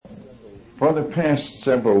For the past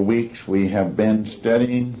several weeks, we have been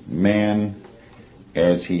studying man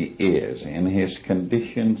as he is, in his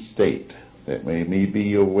conditioned state, that we may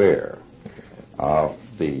be aware of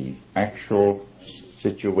the actual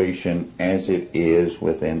situation as it is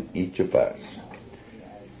within each of us.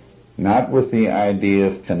 Not with the idea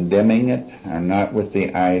of condemning it, or not with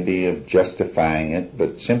the idea of justifying it,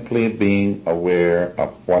 but simply being aware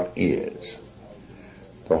of what is.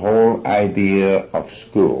 The whole idea of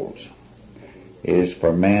schools is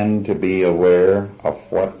for men to be aware of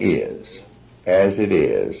what is, as it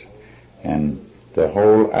is, and the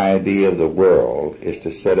whole idea of the world is to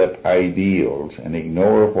set up ideals and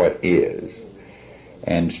ignore what is,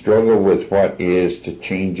 and struggle with what is to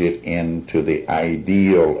change it into the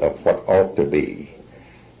ideal of what ought to be.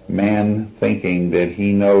 Man thinking that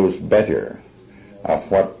he knows better of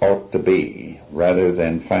what ought to be, rather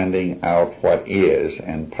than finding out what is,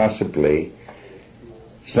 and possibly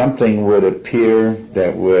something would appear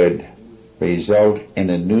that would result in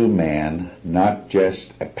a new man, not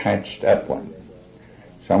just a patched up one.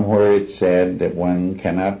 Somewhere it said that one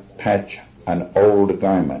cannot patch an old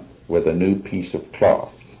garment with a new piece of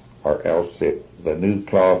cloth, or else the new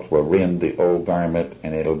cloth will rend the old garment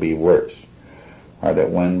and it'll be worse. Or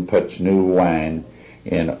that one puts new wine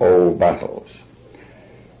in old bottles,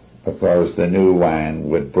 because the new wine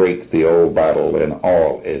would break the old bottle and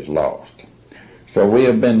all is lost. So we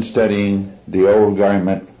have been studying the old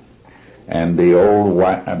garment and the old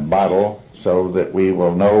bottle so that we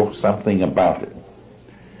will know something about it.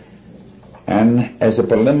 And as a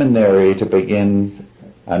preliminary to begin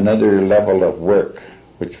another level of work,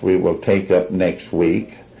 which we will take up next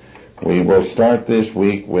week, we will start this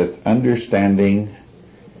week with understanding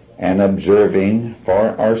and observing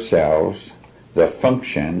for ourselves the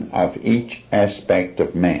function of each aspect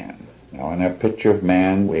of man. Now, in our picture of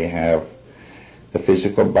man, we have the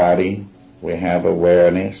physical body, we have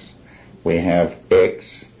awareness, we have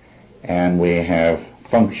X, and we have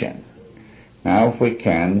function. Now, if we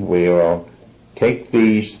can, we will take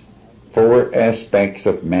these four aspects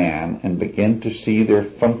of man and begin to see their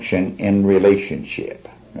function in relationship.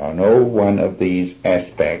 Now, no one of these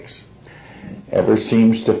aspects ever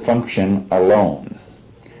seems to function alone.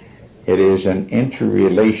 It is an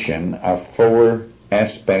interrelation of four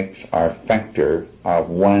aspects or factor of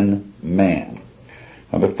one man.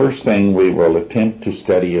 Now, the first thing we will attempt to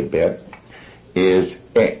study a bit is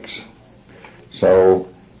X. So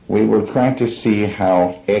we will try to see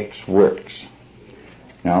how X works.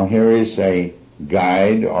 Now, here is a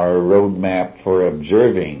guide or a roadmap for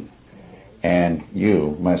observing, and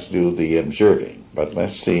you must do the observing. But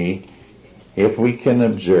let's see if we can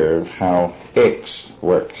observe how X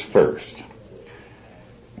works first.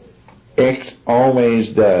 X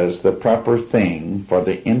always does the proper thing for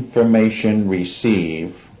the information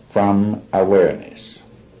received from awareness.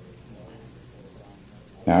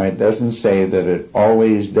 Now, it doesn't say that it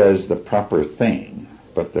always does the proper thing,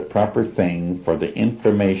 but the proper thing for the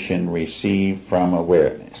information received from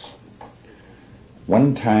awareness.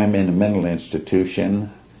 One time in a mental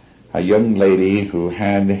institution, a young lady who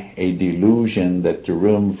had a delusion that the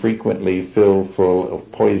room frequently filled full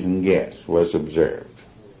of poison gas was observed.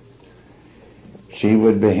 She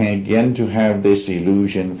would begin to have this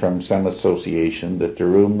illusion from some association that the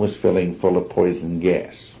room was filling full of poison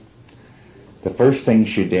gas. The first thing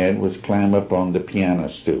she did was climb up on the piano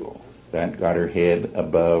stool. That got her head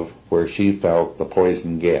above where she felt the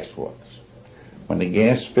poison gas was. When the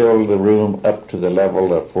gas filled the room up to the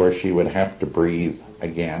level of where she would have to breathe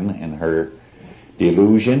again in her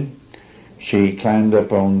delusion, she climbed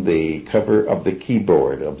up on the cover of the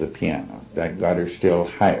keyboard of the piano. That got her still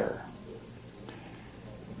higher.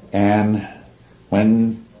 And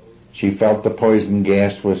when she felt the poison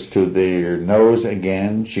gas was to her nose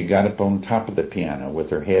again, she got up on top of the piano with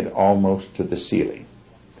her head almost to the ceiling.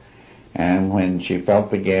 And when she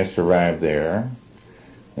felt the gas arrive there,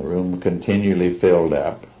 the room continually filled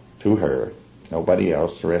up to her. Nobody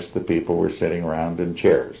else, the rest of the people were sitting around in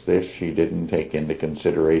chairs. This she didn't take into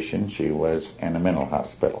consideration. She was in a mental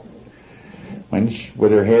hospital. When she,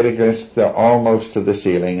 with her head against almost to the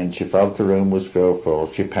ceiling, and she felt the room was filled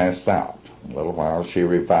full, she passed out. A little while she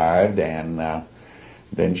revived, and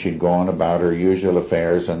then she'd go on about her usual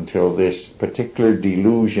affairs until this particular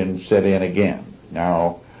delusion set in again.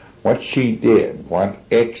 Now, what she did, what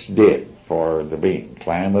X did for the being,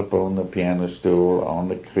 climb up on the piano stool, on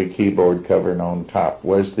the keyboard cover and on top,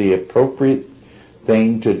 was the appropriate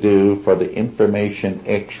thing to do for the information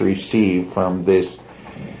X received from this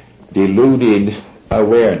deluded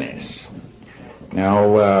awareness.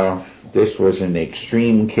 Now, this was an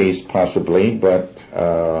extreme case possibly, but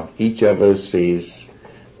each of us is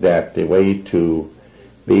that the way to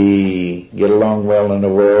get along well in the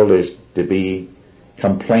world is to be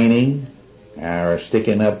complaining, or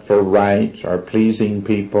sticking up for rights, or pleasing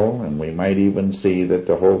people, and we might even see that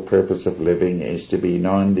the whole purpose of living is to be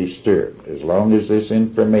non-disturbed. As long as this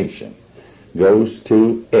information goes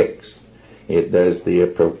to X, it does the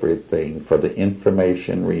appropriate thing for the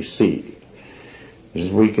information received. As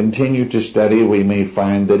we continue to study, we may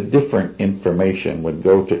find that different information would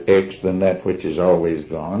go to X than that which is always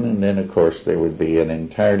gone, and then, of course, there would be an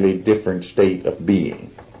entirely different state of being.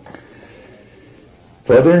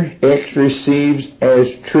 Further, X receives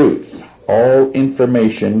as truth all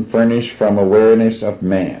information furnished from awareness of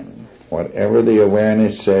man. Whatever the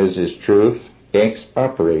awareness says is truth, X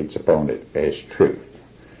operates upon it as truth.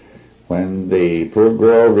 When the poor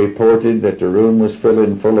girl reported that the room was full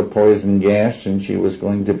of poison gas and she was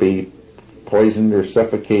going to be poisoned or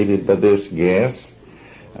suffocated by this gas,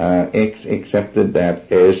 X accepted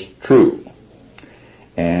that as true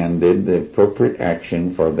and did the appropriate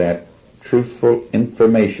action for that truthful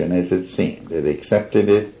information as it seemed. It accepted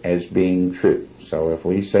it as being true. So if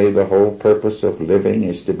we say the whole purpose of living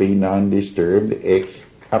is to be non-disturbed, X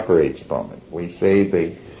operates upon it. We say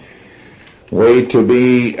the way to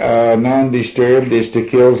be non-disturbed is to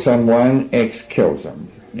kill someone, X kills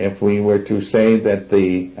them. If we were to say that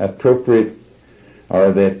the appropriate,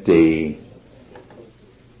 or that the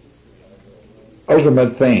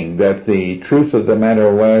ultimate thing, that the truth of the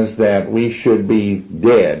matter was that we should be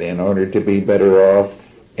dead in order to be better off,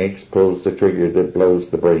 X pulls the trigger that blows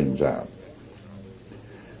the brains out.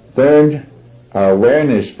 Third,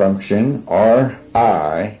 awareness function, or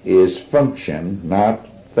I, is function, not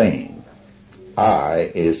thing.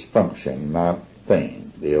 I is function, not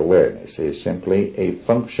thing. The awareness is simply a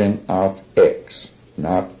function of X,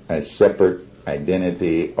 not a separate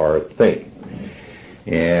identity or thing.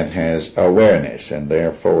 It has awareness and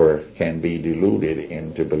therefore can be deluded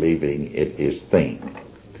into believing it is thing.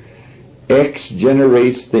 X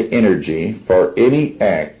generates the energy for any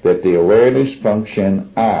act that the awareness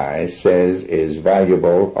function I says is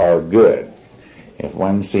valuable or good. If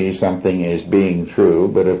one sees something as being true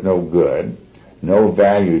but of no good, no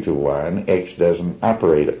value to one, X doesn't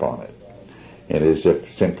operate upon it. It is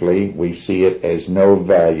if simply we see it as no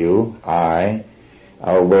value, I,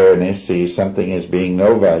 awareness, sees something as being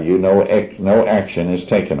no value, no action is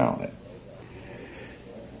taken on it.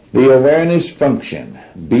 The awareness function,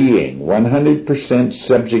 being 100%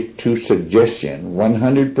 subject to suggestion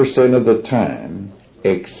 100% of the time,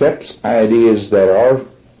 accepts ideas that are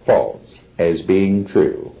false as being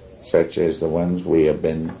true, such as the ones we have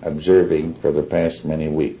been observing for the past many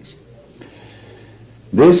weeks.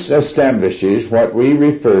 This establishes what we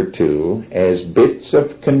refer to as bits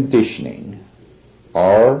of conditioning,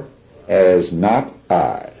 or as not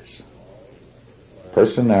I's,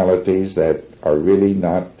 personalities that are really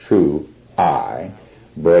not true I,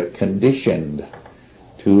 but conditioned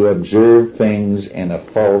to observe things in a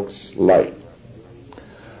false light.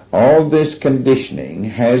 All this conditioning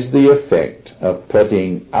has the effect of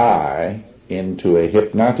putting I into a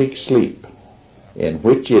hypnotic sleep in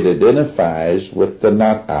which it identifies with the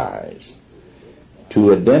not I's.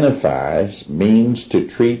 To identify means to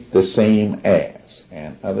treat the same as.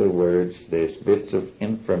 In other words, there's bits of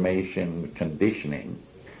information conditioning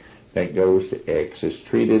that goes to X is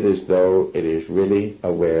treated as though it is really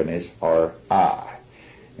awareness or I.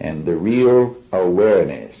 And the real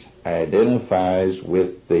awareness identifies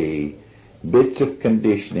with the bits of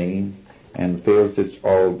conditioning and feels it's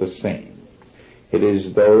all the same. It is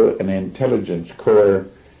as though an intelligence corps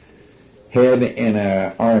head in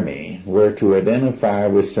an army were to identify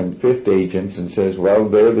with some fifth agents and says, well,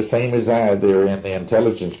 they're the same as I, they're in the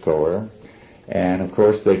intelligence corps. And of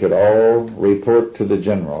course they could all report to the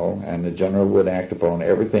general, and the general would act upon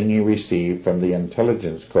everything he received from the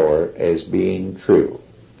intelligence corps as being true.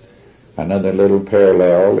 Another little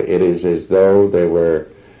parallel, it is as though there were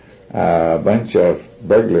a bunch of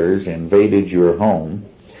burglars invaded your home,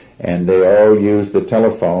 and they all used the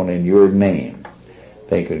telephone in your name.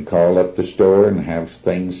 They could call up the store and have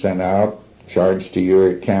things sent out, charged to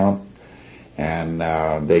your account,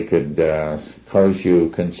 and they could cause you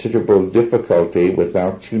considerable difficulty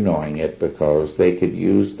without you knowing it because they could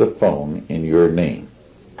use the phone in your name.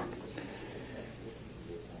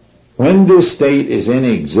 When this state is in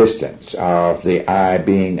existence of the I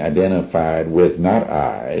being identified with not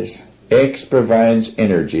I's, X provides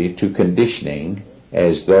energy to conditioning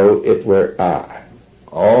as though it were I.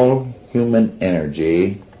 All human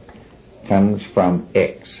energy comes from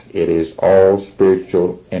X. It is all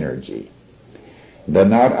spiritual energy. The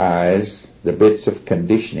not I's, the bits of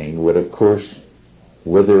conditioning, would of course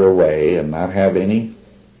wither away and not have any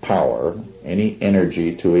power, any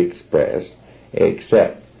energy to express,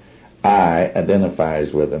 except I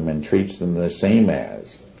identifies with them and treats them the same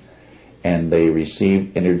as, and they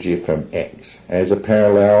receive energy from X. As a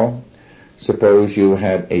parallel, suppose you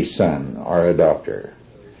had a son or a daughter,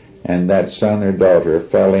 and that son or daughter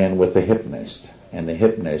fell in with a hypnotist, and the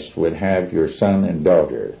hypnotist would have your son and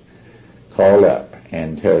daughter call up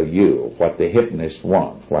and tell you what the hypnotist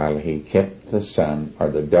wants while he kept the son or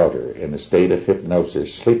the daughter in a state of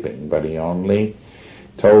hypnosis sleeping, but he only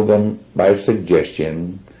told them by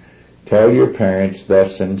suggestion, tell your parents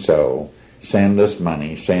thus and so, send us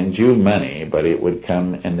money, send you money, but it would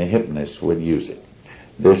come and the hypnotist would use it.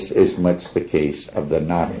 This is much the case of the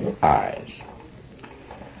not I's.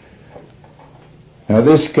 Now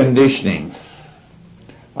this conditioning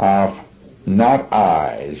of not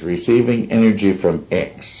I's receiving energy from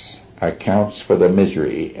X accounts for the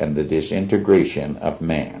misery and the disintegration of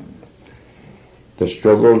man. The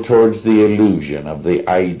struggle towards the illusion of the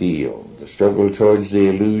ideal, the struggle towards the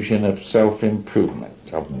illusion of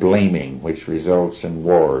self-improvement, of blaming, which results in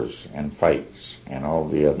wars and fights and all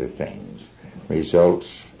the other things,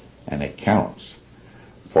 results and accounts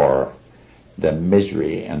for the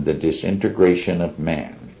misery and the disintegration of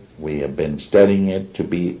man. We have been studying it to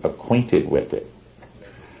be acquainted with it.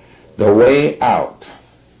 The way out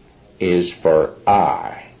is for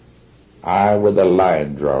I with a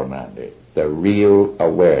line drawn on it, the real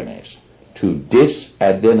awareness, to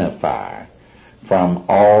disidentify from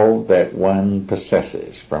all that one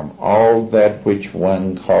possesses, from all that which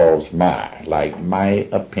one calls my, like my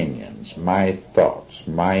opinions, my thoughts,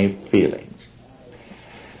 my feelings,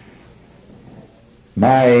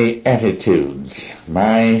 my attitudes,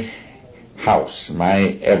 my house,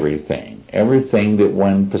 my everything that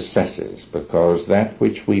one possesses, because that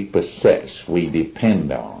which we possess we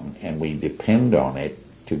depend on, and we depend on it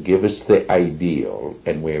to give us the ideal,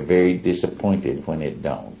 and we're very disappointed when it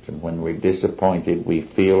don't. And when we're disappointed, we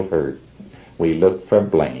feel hurt. We look for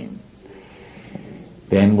blame.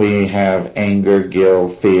 Then we have anger,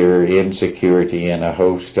 guilt, fear, insecurity, and a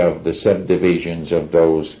host of the subdivisions of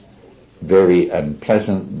those very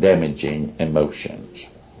unpleasant, damaging emotions.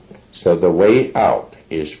 So the way out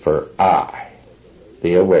is for I,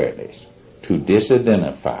 the awareness, to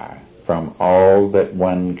disidentify from all that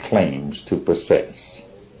one claims to possess,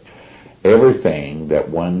 everything that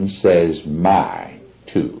one says my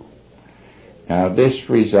to. Now this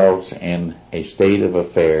results in a state of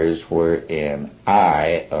affairs wherein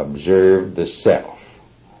I observe the self.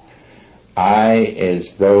 I,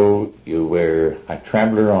 as though you were a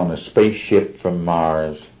traveler on a spaceship from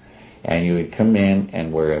Mars, and you would come in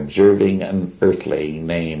and were observing an earthly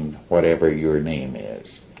named whatever your name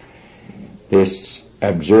is. This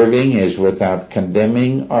observing is without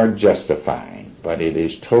condemning or justifying, but it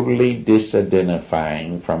is totally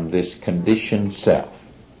disidentifying from this conditioned self.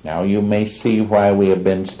 Now you may see why we have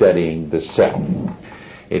been studying the self.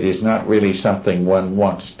 It is not really something one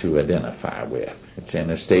wants to identify with. It's in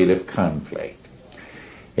a state of conflict.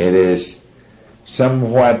 It is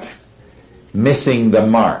somewhat missing the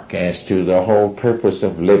mark as to the whole purpose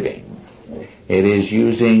of living. It is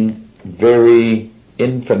using very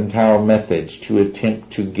infantile methods to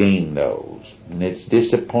attempt to gain those. And it's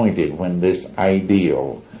disappointed when this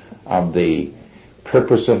ideal of the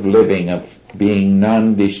purpose of living, of being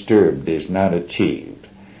non-disturbed, is not achieved.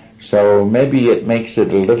 So maybe it makes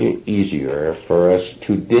it a little easier for us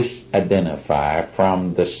to disidentify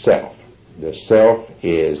from the self. The self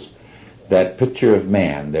is that picture of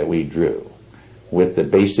man that we drew, with the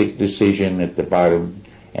basic decision at the bottom,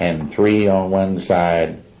 and 3 on one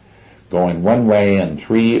side going one way and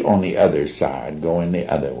 3 on the other side going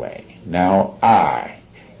the other way. Now I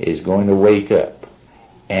is going to wake up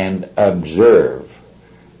and observe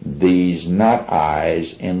these not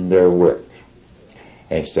I's in their work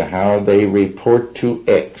as to how they report to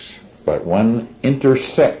X. But one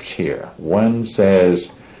intercepts here. One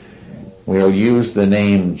says, we'll use the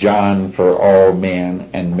name John for all men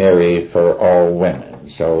and Mary for all women.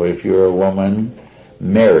 So if you're a woman,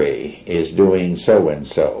 Mary is doing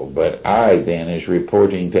so-and-so, but I then is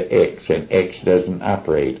reporting to X, and X doesn't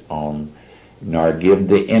operate on nor give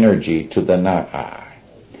the energy to the not I.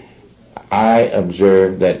 I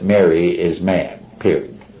observe that Mary is mad,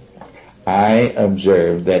 period. I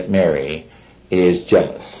observe that Mary is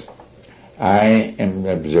jealous. I am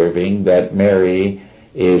observing that Mary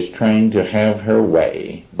is trying to have her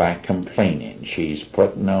way by complaining. She's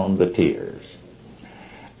putting on the tears.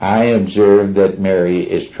 I observe that Mary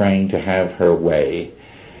is trying to have her way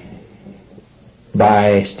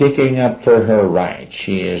by sticking up for her rights.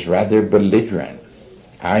 She is rather belligerent.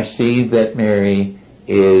 I see that Mary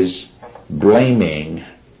is blaming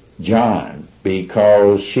John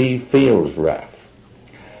because she feels rough.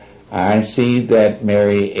 I see that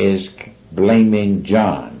Mary is blaming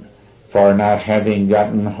John for not having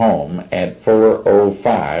gotten home at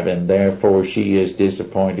 4:05, and therefore she is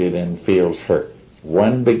disappointed and feels hurt.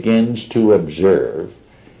 One begins to observe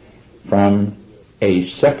from a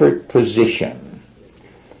separate position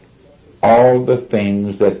all the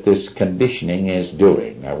things that this conditioning is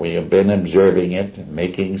doing. Now, we have been observing it,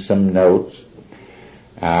 making some notes,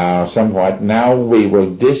 somewhat. Now we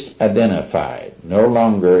will disidentify it, no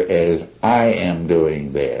longer as I am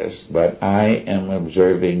doing this, but I am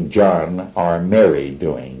observing John or Mary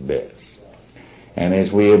doing this. And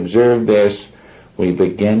as we observe this, we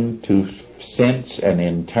begin to sense an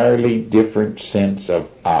entirely different sense of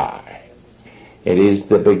I. It is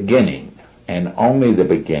the beginning, and only the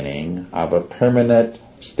beginning, of a permanent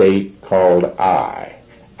state called I.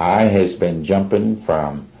 I has been jumping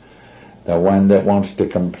from the one that wants to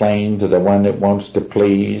complain to the one that wants to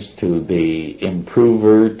please, to the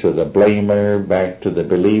improver, to the blamer, back to the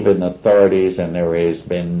believing authorities, and there has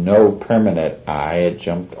been no permanent I. It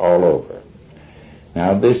jumped all over.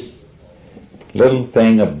 Now this little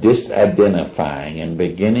thing of disidentifying and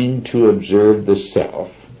beginning to observe the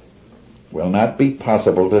self will not be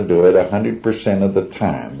possible to do it 100% of the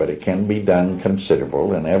time, but it can be done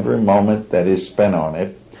considerable, and every moment that is spent on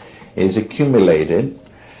it is accumulated,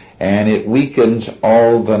 and it weakens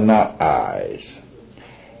all the not I's.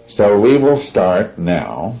 So we will start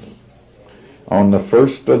now on the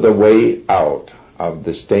first of the way out of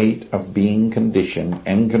the state of being conditioned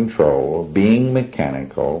and controlled, being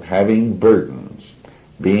mechanical, having burdens,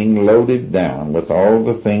 being loaded down with all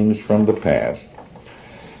the things from the past,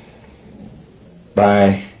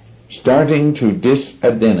 by starting to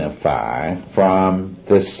disidentify from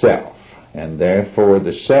the self. And therefore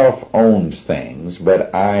the self owns things,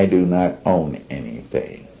 but I do not own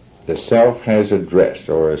anything. The self has a dress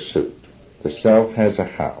or a suit. The self has a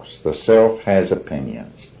house. The self has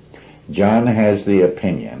opinions. John has the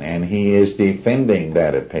opinion, and he is defending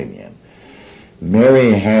that opinion.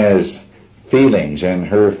 Mary has feelings, and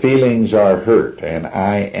her feelings are hurt, and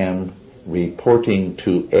I am reporting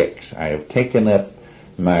to X. I have taken up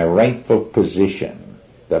my rightful position.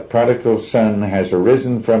 The prodigal son has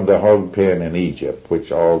arisen from the hog pen in Egypt,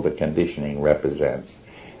 which all the conditioning represents,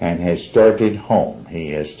 and has started home.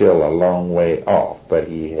 He is still a long way off, but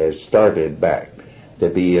he has started back to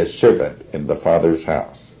be a servant in the Father's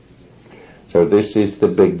house. So this is the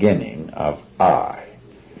beginning of I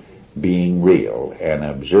being real and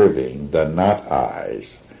observing the not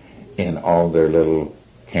I's in all their little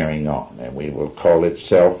carrying on, and we will call it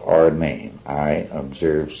self or name. I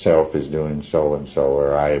observe self is doing so and so,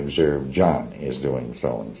 or I observe John is doing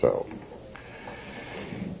so and so.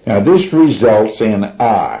 Now this results in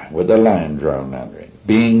I with a line drawn under it,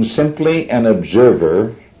 being simply an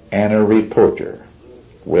observer and a reporter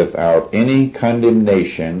without any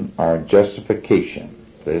condemnation or justification.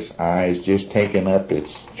 This I is just taking up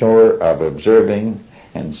its chore of observing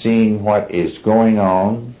and seeing what is going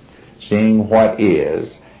on, seeing what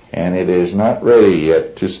is, and it is not ready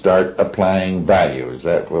yet to start applying values.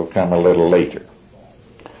 That will come a little later.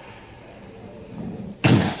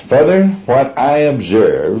 Further, what I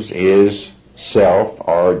observe is self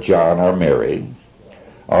or John or Mary,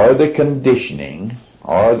 or the conditioning,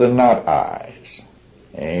 or the not I's.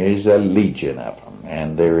 There's a legion of them,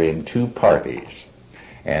 and they're in two parties,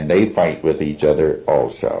 and they fight with each other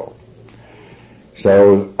also.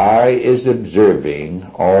 So I is observing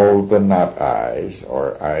all the not I's,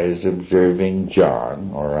 or I is observing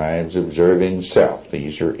John, or I is observing self.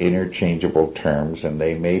 These are interchangeable terms, and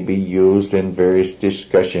they may be used in various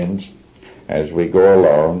discussions as we go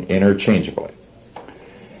along interchangeably.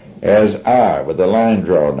 As I, with a line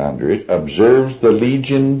drawn under it, observes the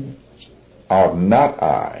legion of not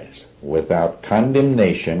I's without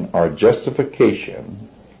condemnation or justification,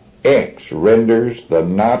 X renders the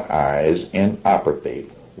not I's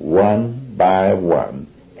inoperative, one by one,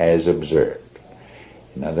 as observed.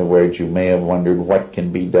 In other words, you may have wondered what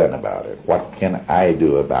can be done about it. What can I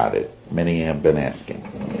do about it? Many have been asking.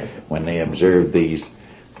 When they observe these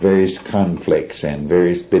various conflicts and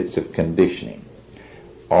various bits of conditioning,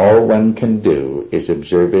 all one can do is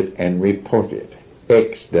observe it and report it.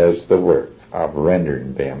 X does the work of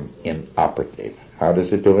rendering them inoperative. How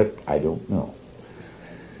does it do it? I don't know.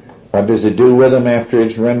 What does it do with them after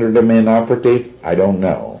it's rendered them inoperative? I don't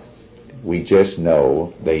know. We just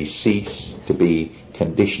know they cease to be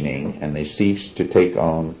conditioning, and they cease to take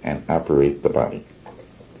on and operate the body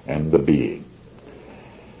and the being.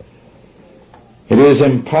 It is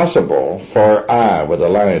impossible for I, with a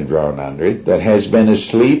line drawn under it, that has been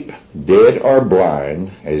asleep, dead, or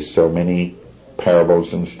blind, as so many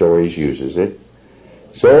parables and stories uses it,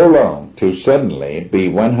 so long to suddenly be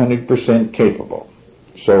 100% capable.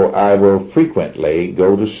 So I will frequently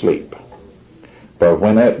go to sleep. But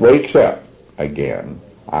when it wakes up again,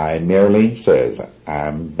 I merely says,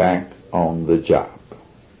 I'm back on the job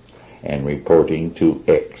and reporting to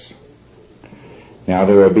X. Now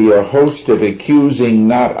there will be a host of accusing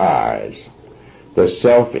not I's, the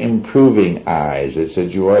self-improving I's that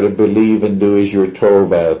said you ought to believe and do as you're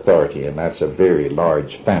told by authority, and that's a very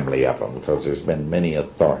large family of them because there's been many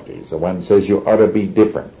authorities. The one says you ought to be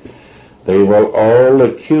different. They will all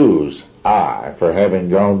accuse I for having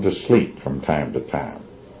gone to sleep from time to time.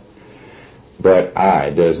 But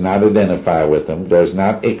I does not identify with them, does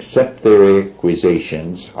not accept their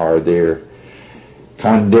accusations or their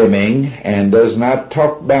condemning, and does not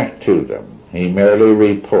talk back to them. He merely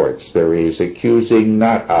reports. There is accusing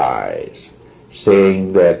not I's,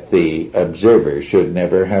 saying that the observer should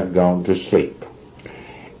never have gone to sleep,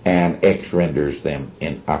 and X renders them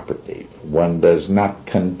inoperative. One does not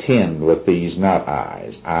contend with these not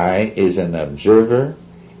I's. I is an observer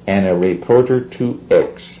and a reporter to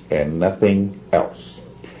X, and nothing else.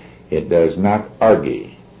 It does not argue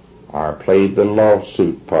or play the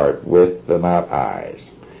lawsuit part with the not I's.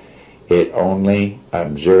 It only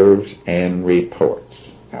observes and reports.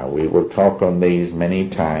 Now we will talk on these many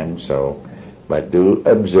times, but do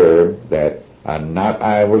observe that a not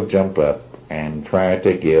I will jump up and try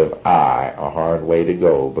to give I a hard way to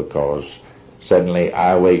go, because suddenly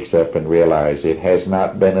I wakes up and realizes it has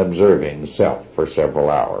not been observing self for several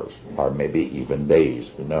hours, or maybe even days,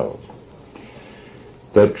 who knows.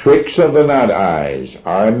 The tricks of the not I's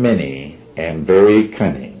are many and very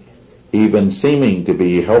cunning, even seeming to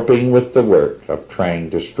be helping with the work of trying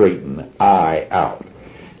to straighten I out.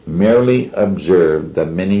 Merely observe the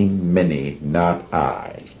many, many not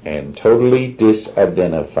I's and totally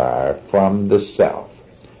disidentify from the self.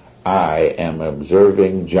 I am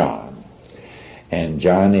observing John, and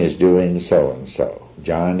John is doing so-and-so.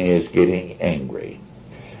 John is getting angry.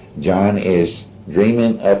 John is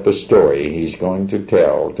dreaming up a story he's going to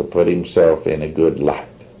tell to put himself in a good light.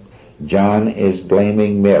 John is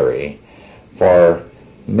blaming Mary for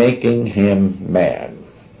making him mad.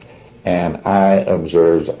 And I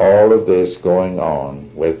observes all of this going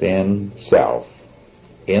on within self,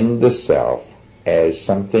 in the self, as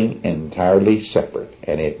something entirely separate.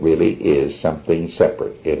 And it really is something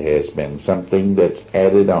separate. It has been something that's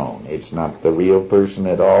added on. It's not the real person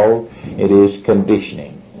at all. It is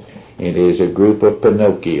conditioning. It is a group of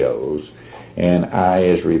Pinocchios, and I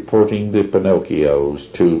is reporting the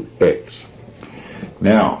Pinocchios to X.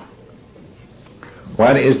 Now,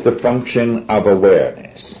 what is the function of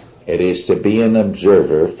awareness? It is to be an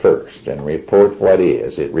observer first and report what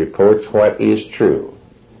is. It reports what is true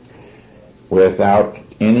without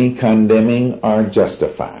any condemning or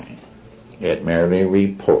justifying. It merely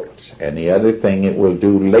reports. And the other thing it will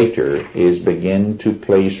do later is begin to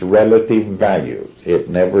place relative values. It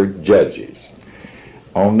never judges.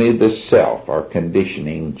 Only the self or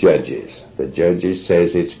conditioning judges. The judges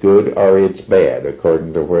says it's good or it's bad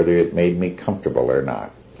according to whether it made me comfortable or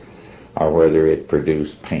not, or whether it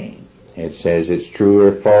produced pain. It says it's true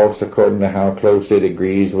or false according to how close it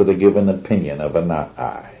agrees with a given opinion of a not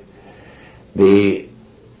I. The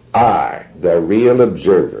I, the real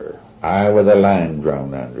observer, I with a line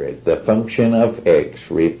drawn under it, the function of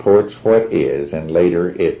X reports what is, and later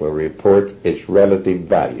it will report its relative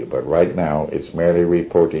value, but right now it's merely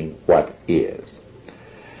reporting what is.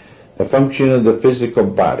 The function of the physical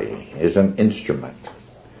body is an instrument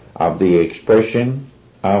of the expression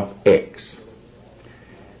of X.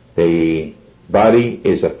 The body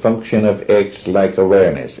is a function of X like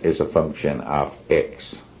awareness is a function of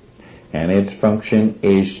X. And its function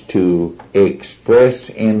is to express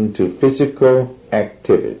into physical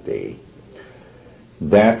activity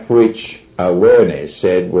that which awareness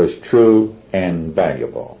said was true and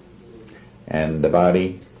valuable. And the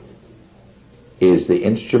body is the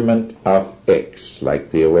instrument of X,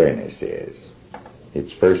 like the awareness is.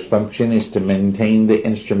 Its first function is to maintain the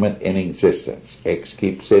instrument in existence. X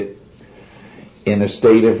keeps it in a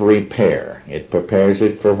state of repair. It prepares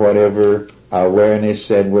it for whatever awareness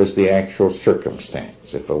said was the actual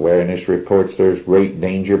circumstance. If awareness reports there's great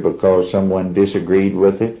danger because someone disagreed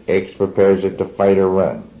with it, X prepares it to fight or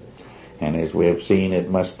run. And as we have seen, it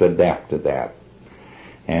must adapt to that.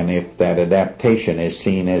 And if that adaptation is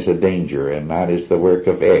seen as a danger and not as the work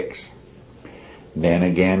of X, then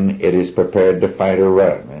again it is prepared to fight or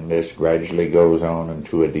run, and this gradually goes on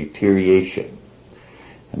into a deterioration.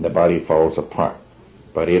 and the body falls apart.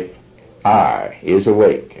 But if I is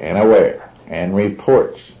awake and aware and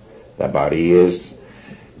reports, the body is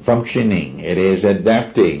functioning, it is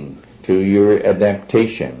adapting to your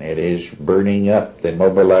adaptation, it is burning up the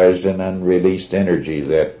mobilized and unreleased energy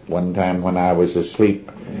that one time when I was asleep,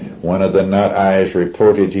 one of the nut eyes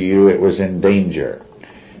reported to you it was in danger.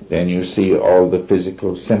 Then you see all the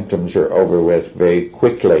physical symptoms are over with very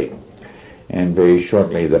quickly, and very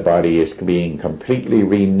shortly the body is being completely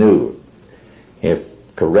renewed. If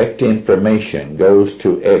correct information goes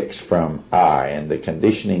to X from I and the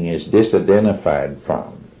conditioning is disidentified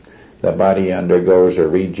from, the body undergoes a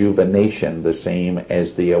rejuvenation the same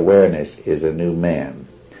as the awareness is a new man,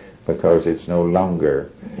 because it's no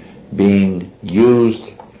longer being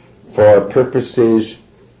used for purposes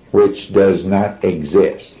which does not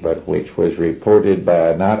exist, but which was reported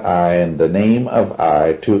by not I and the name of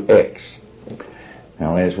I to X.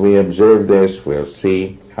 Now as we observe this, we'll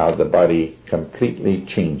see how the body completely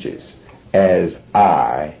changes as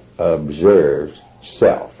I observes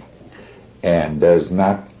self and does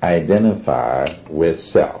not identify with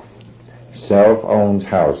self. Self owns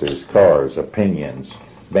houses, cars, opinions,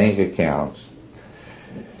 bank accounts,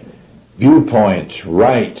 viewpoints,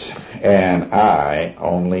 rights, and I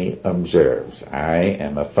only observes. I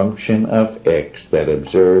am a function of X that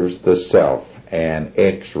observes the self, and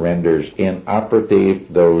X renders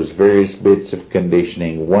inoperative those various bits of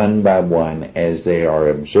conditioning one by one as they are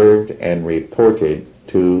observed and reported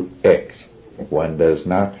to X. One does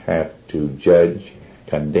not have to judge,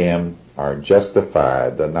 condemn, or justify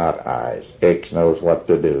the not I's. X knows what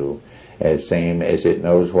to do, as same as it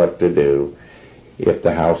knows what to do. If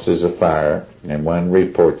the house is afire and one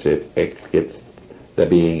reports it, X gets the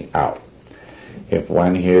being out. If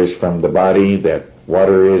one hears from the body that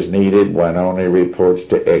water is needed, one only reports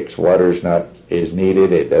to X water is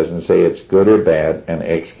needed. It doesn't say it's good or bad, and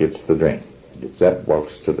X gets the drink. That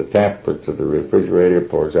walks to the tap, puts it to the refrigerator,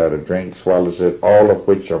 pours out a drink, swallows it, all of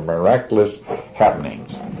which are miraculous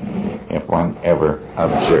happenings if one ever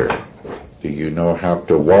observes. Do you know how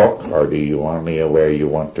to walk, or do you only aware you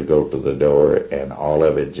want to go to the door and all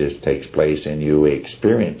of it just takes place and you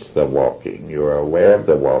experience the walking? You're aware of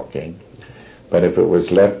the walking, but if it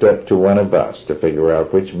was left up to one of us to figure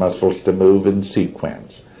out which muscles to move in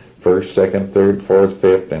sequence, first, second, third, fourth,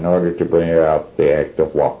 fifth, in order to bring out the act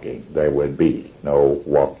of walking, there would be no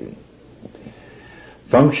walking.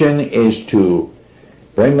 Function is to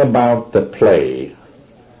bring about the play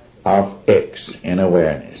of X in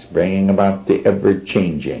awareness, bringing about the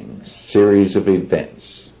ever-changing series of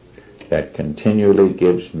events that continually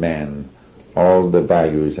gives man all the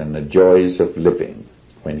values and the joys of living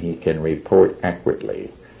when he can report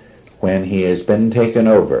accurately, when he has been taken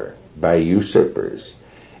over by usurpers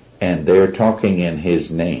and they're talking in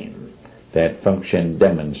his name. That function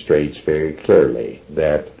demonstrates very clearly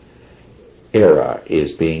that error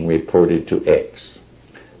is being reported to X.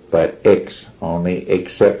 But X only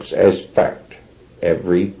accepts as fact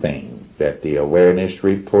everything that the awareness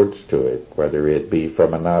reports to it, whether it be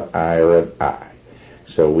from a not I or an I.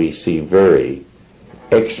 So we see very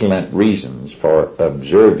excellent reasons for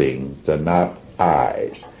observing the not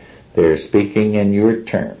I's. They're speaking in your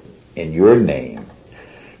term, in your name,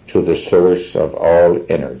 to the source of all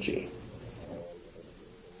energy.